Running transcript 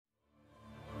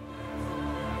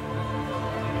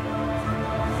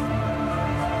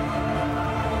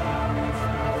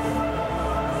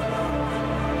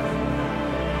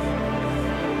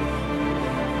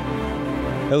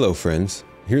Hello friends,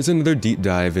 here's another deep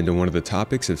dive into one of the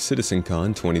topics of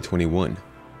CitizenCon 2021.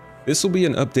 This will be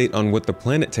an update on what the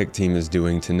Planet Tech team is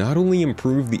doing to not only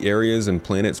improve the areas and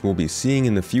planets we'll be seeing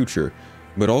in the future,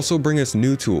 but also bring us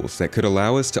new tools that could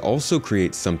allow us to also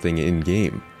create something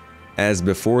in-game. As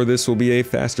before, this will be a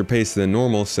faster pace than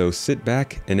normal, so sit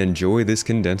back and enjoy this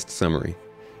condensed summary.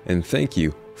 And thank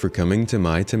you for coming to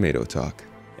my Tomato Talk.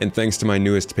 And thanks to my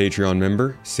newest Patreon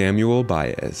member, Samuel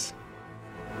Baez.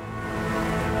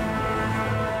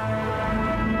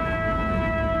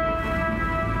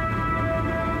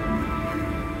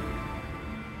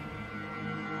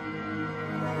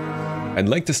 I'd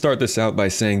like to start this out by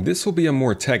saying this will be a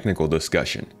more technical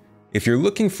discussion. If you're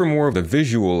looking for more of the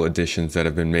visual additions that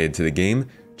have been made to the game,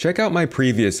 check out my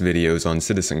previous videos on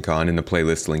CitizenCon in the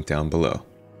playlist link down below.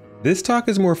 This talk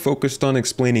is more focused on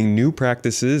explaining new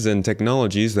practices and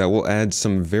technologies that will add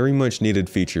some very much needed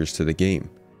features to the game.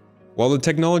 While the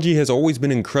technology has always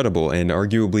been incredible and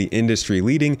arguably industry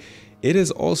leading, it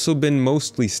has also been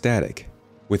mostly static,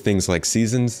 with things like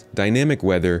seasons, dynamic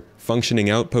weather, functioning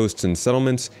outposts and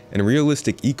settlements, and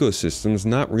realistic ecosystems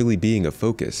not really being a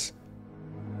focus.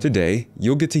 Today,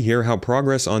 you'll get to hear how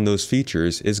progress on those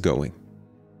features is going.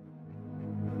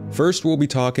 First, we'll be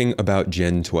talking about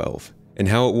Gen 12, and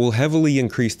how it will heavily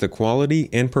increase the quality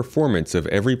and performance of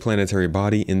every planetary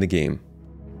body in the game.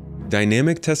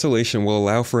 Dynamic tessellation will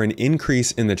allow for an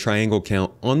increase in the triangle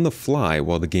count on the fly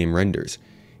while the game renders,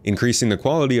 increasing the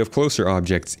quality of closer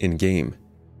objects in-game.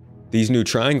 These new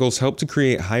triangles help to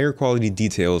create higher quality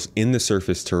details in the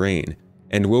surface terrain,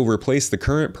 and will replace the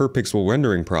current per pixel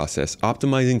rendering process,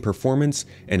 optimizing performance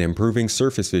and improving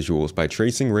surface visuals by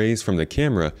tracing rays from the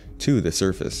camera to the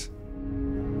surface.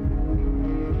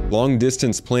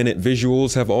 Long-distance planet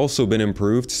visuals have also been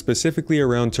improved, specifically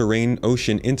around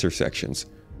terrain-ocean intersections.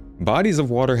 Bodies of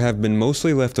water have been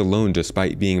mostly left alone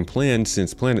despite being planned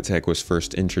since Planet Tech was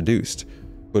first introduced.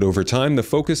 But over time, the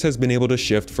focus has been able to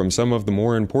shift from some of the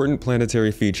more important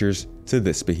planetary features to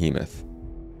this behemoth.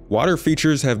 Water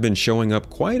features have been showing up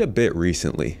quite a bit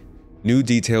recently. New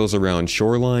details around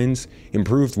shorelines,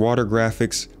 improved water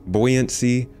graphics,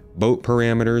 buoyancy, boat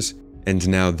parameters, and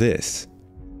now this.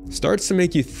 Starts to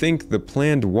make you think the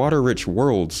planned water-rich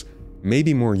worlds may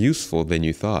be more useful than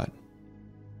you thought.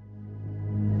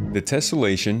 The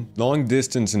tessellation,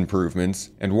 long-distance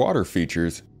improvements, and water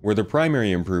features were the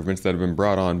primary improvements that have been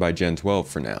brought on by Gen 12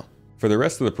 for now. For the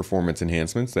rest of the performance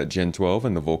enhancements that Gen 12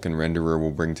 and the Vulkan renderer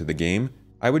will bring to the game,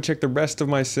 I would check the rest of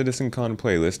my CitizenCon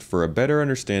playlist for a better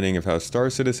understanding of how Star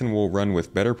Citizen will run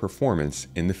with better performance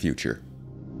in the future.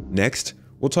 Next,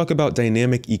 we'll talk about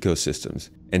dynamic ecosystems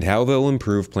and how they'll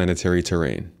improve planetary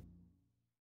terrain.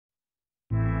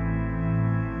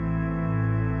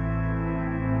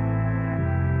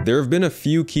 There have been a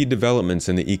few key developments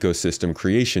in the ecosystem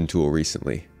creation tool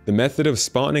recently. The method of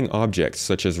spawning objects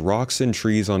such as rocks and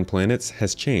trees on planets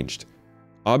has changed.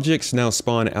 Objects now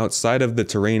spawn outside of the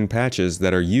terrain patches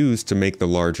that are used to make the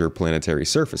larger planetary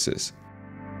surfaces.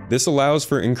 This allows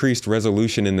for increased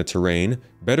resolution in the terrain,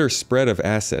 better spread of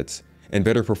assets, and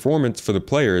better performance for the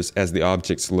players as the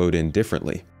objects load in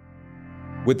differently.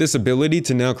 With this ability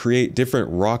to now create different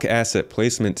rock asset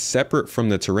placements separate from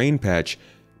the terrain patch,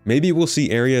 maybe we'll see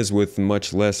areas with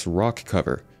much less rock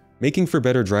cover, making for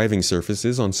better driving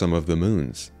surfaces on some of the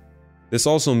moons. This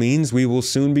also means we will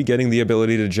soon be getting the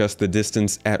ability to adjust the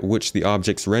distance at which the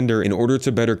objects render in order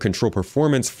to better control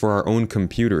performance for our own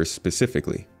computers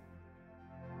specifically.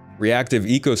 Reactive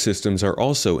ecosystems are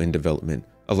also in development,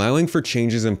 allowing for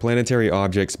changes in planetary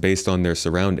objects based on their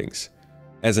surroundings.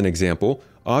 As an example,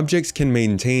 objects can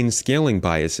maintain scaling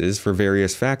biases for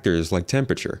various factors like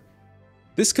temperature.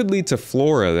 This could lead to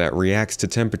flora that reacts to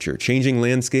temperature, changing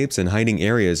landscapes and hiding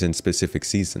areas in specific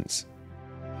seasons.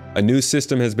 A new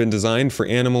system has been designed for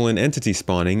animal and entity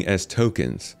spawning as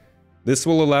tokens. This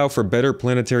will allow for better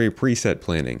planetary preset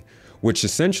planning, which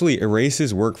essentially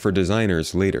erases work for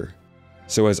designers later.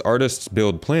 So as artists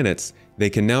build planets, they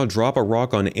can now drop a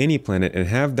rock on any planet and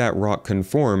have that rock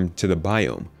conform to the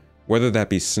biome, whether that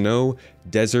be snow,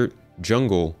 desert,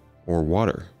 jungle, or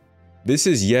water. This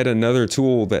is yet another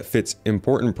tool that fits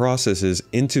important processes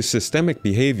into systemic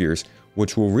behaviors,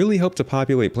 which will really help to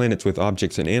populate planets with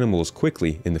objects and animals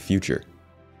quickly in the future.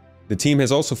 The team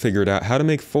has also figured out how to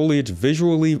make foliage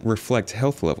visually reflect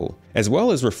health level, as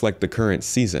well as reflect the current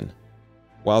season.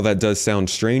 While that does sound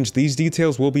strange, these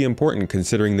details will be important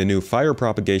considering the new fire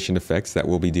propagation effects that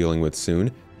we'll be dealing with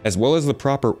soon, as well as the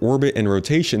proper orbit and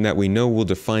rotation that we know will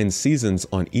define seasons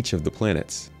on each of the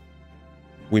planets.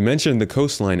 We mentioned the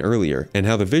coastline earlier and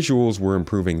how the visuals were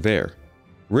improving there.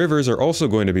 Rivers are also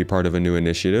going to be part of a new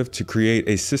initiative to create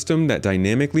a system that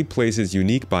dynamically places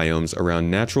unique biomes around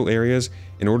natural areas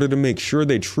in order to make sure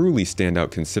they truly stand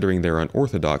out considering their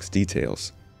unorthodox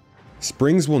details.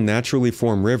 Springs will naturally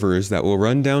form rivers that will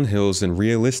run down hills and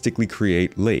realistically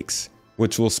create lakes,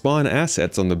 which will spawn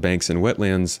assets on the banks and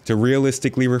wetlands to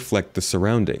realistically reflect the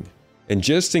surrounding. And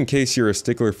just in case you're a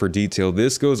stickler for detail,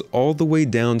 this goes all the way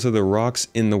down to the rocks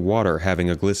in the water having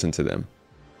a glisten to them.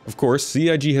 Of course,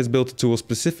 CIG has built a tool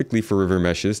specifically for river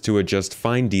meshes to adjust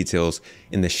fine details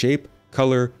in the shape,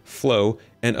 color, flow,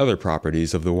 and other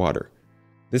properties of the water.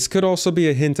 This could also be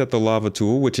a hint at the lava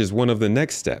tool, which is one of the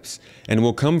next steps, and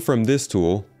will come from this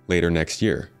tool later next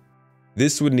year.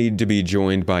 This would need to be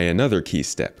joined by another key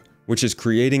step, which is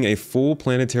creating a full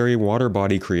planetary water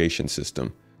body creation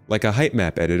system, like a height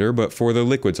map editor but for the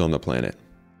liquids on the planet.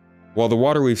 While the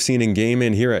water we've seen in game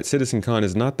and here at CitizenCon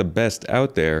is not the best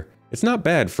out there, it's not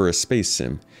bad for a space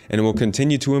sim, and it will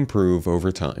continue to improve over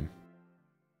time.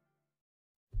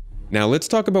 Now let's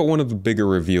talk about one of the bigger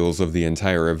reveals of the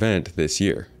entire event this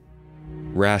year.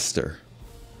 Raster.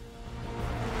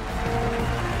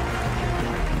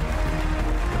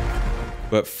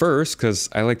 But first, because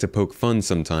I like to poke fun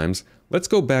sometimes, let's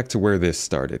go back to where this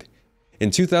started.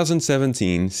 In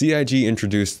 2017, CIG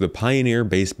introduced the Pioneer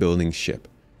base building ship,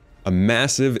 a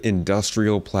massive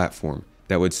industrial platform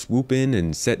that would swoop in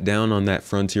and set down on that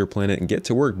frontier planet and get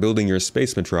to work building your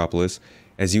space metropolis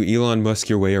as you Elon Musk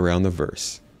your way around the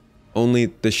verse. Only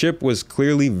the ship was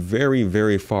clearly very,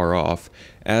 very far off,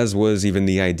 as was even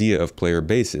the idea of player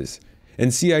bases,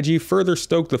 and CIG further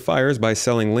stoked the fires by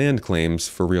selling land claims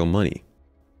for real money.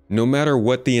 No matter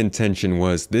what the intention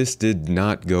was, this did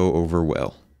not go over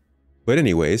well. But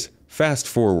anyways, fast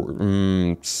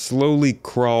forward, slowly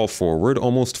crawl forward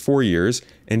almost 4 years,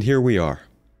 and here we are.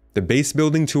 The base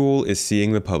building tool is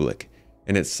seeing the public,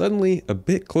 and it's suddenly a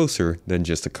bit closer than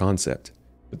just a concept.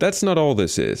 But that's not all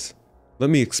this is. Let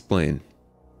me explain.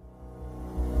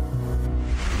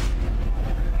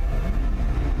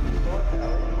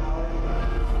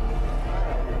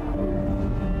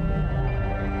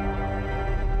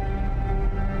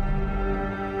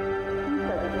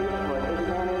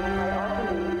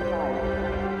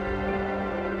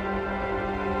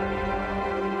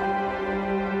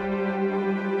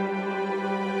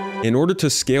 In order to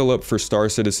scale up for Star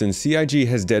Citizen, CIG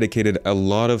has dedicated a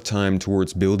lot of time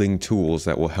towards building tools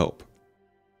that will help.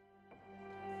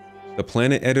 The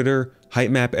Planet Editor,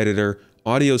 Height Map Editor,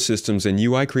 audio systems, and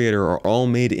UI Creator are all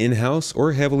made in-house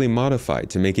or heavily modified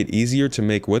to make it easier to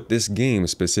make what this game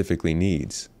specifically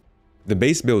needs. The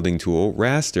base building tool,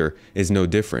 Raster, is no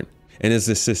different, and is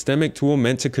a systemic tool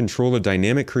meant to control the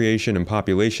dynamic creation and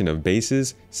population of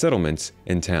bases, settlements,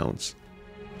 and towns.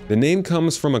 The name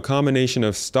comes from a combination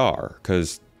of STAR,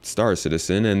 cause Star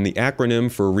Citizen, and the acronym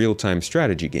for Real-Time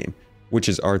Strategy Game, which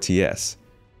is RTS.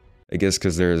 I guess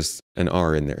cause there's an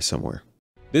R in there somewhere.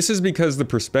 This is because the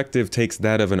perspective takes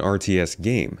that of an RTS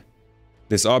game.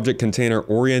 This object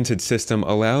container-oriented system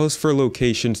allows for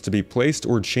locations to be placed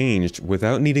or changed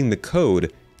without needing the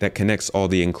code that connects all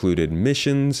the included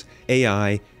missions,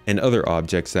 AI, and other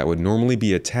objects that would normally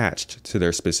be attached to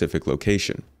their specific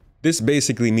location. This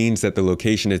basically means that the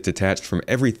location is detached from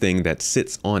everything that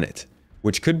sits on it,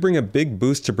 which could bring a big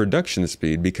boost to production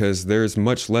speed because there's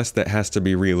much less that has to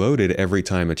be reloaded every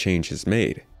time a change is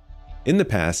made. In the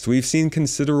past, we've seen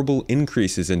considerable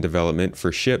increases in development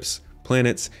for ships,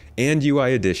 planets, and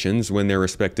UI additions when their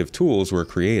respective tools were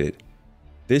created.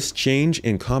 This change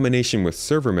in combination with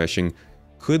server meshing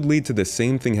could lead to the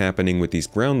same thing happening with these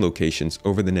ground locations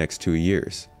over the next 2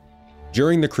 years.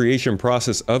 During the creation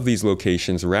process of these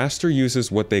locations, Raster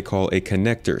uses what they call a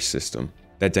connector system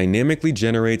that dynamically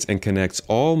generates and connects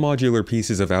all modular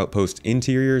pieces of outpost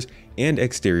interiors and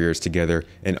exteriors together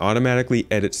and automatically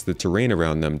edits the terrain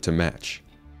around them to match.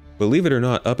 Believe it or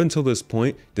not, up until this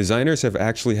point, designers have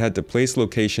actually had to place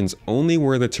locations only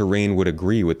where the terrain would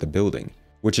agree with the building,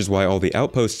 which is why all the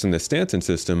outposts in the Stanton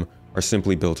system are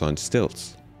simply built on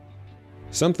stilts.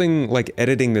 Something like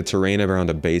editing the terrain around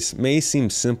a base may seem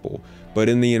simple, but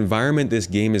in the environment this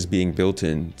game is being built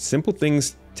in, simple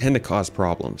things tend to cause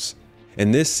problems.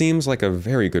 And this seems like a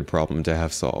very good problem to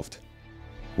have solved.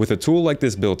 With a tool like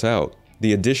this built out,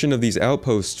 the addition of these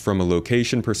outposts from a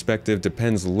location perspective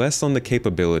depends less on the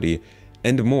capability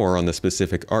and more on the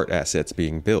specific art assets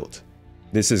being built.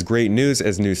 This is great news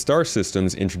as new star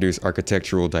systems introduce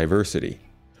architectural diversity.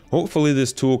 Hopefully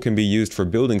this tool can be used for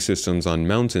building systems on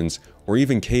mountains or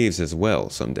even caves as well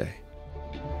someday.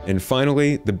 And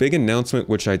finally, the big announcement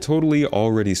which I totally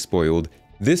already spoiled,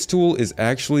 this tool is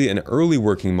actually an early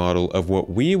working model of what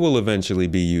we will eventually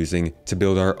be using to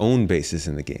build our own bases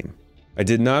in the game. I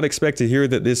did not expect to hear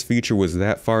that this feature was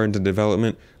that far into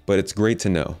development, but it's great to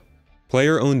know.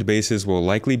 Player-owned bases will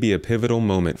likely be a pivotal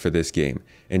moment for this game,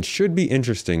 and should be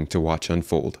interesting to watch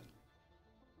unfold.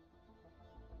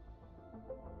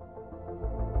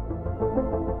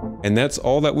 And that's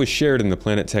all that was shared in the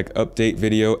Planet Tech update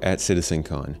video at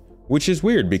CitizenCon, which is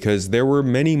weird because there were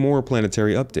many more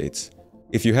Planetary updates.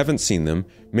 If you haven't seen them,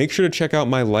 make sure to check out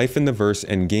my Life in the Verse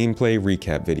and gameplay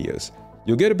recap videos.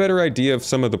 You'll get a better idea of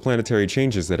some of the Planetary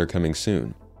changes that are coming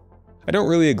soon. I don't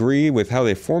really agree with how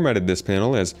they formatted this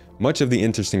panel, as much of the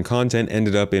interesting content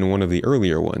ended up in one of the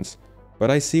earlier ones, but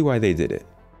I see why they did it.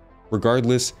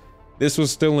 Regardless, this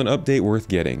was still an update worth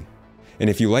getting. And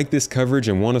if you like this coverage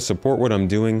and want to support what I'm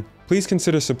doing, please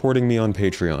consider supporting me on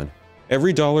Patreon.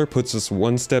 Every dollar puts us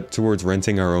one step towards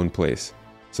renting our own place,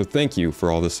 so thank you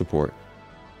for all the support.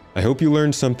 I hope you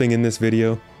learned something in this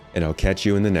video, and I'll catch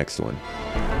you in the next one.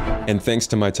 And thanks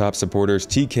to my top supporters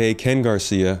TK, Ken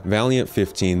Garcia,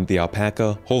 Valiant15, The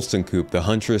Alpaca, Holston Coop, The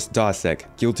Huntress, Dosek,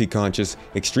 Guilty Conscious,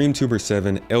 Extreme Tuber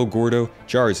 7, El Gordo,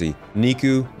 Jarzy,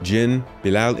 Niku, Jin,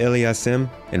 Bilal Eliasem,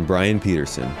 and Brian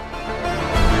Peterson.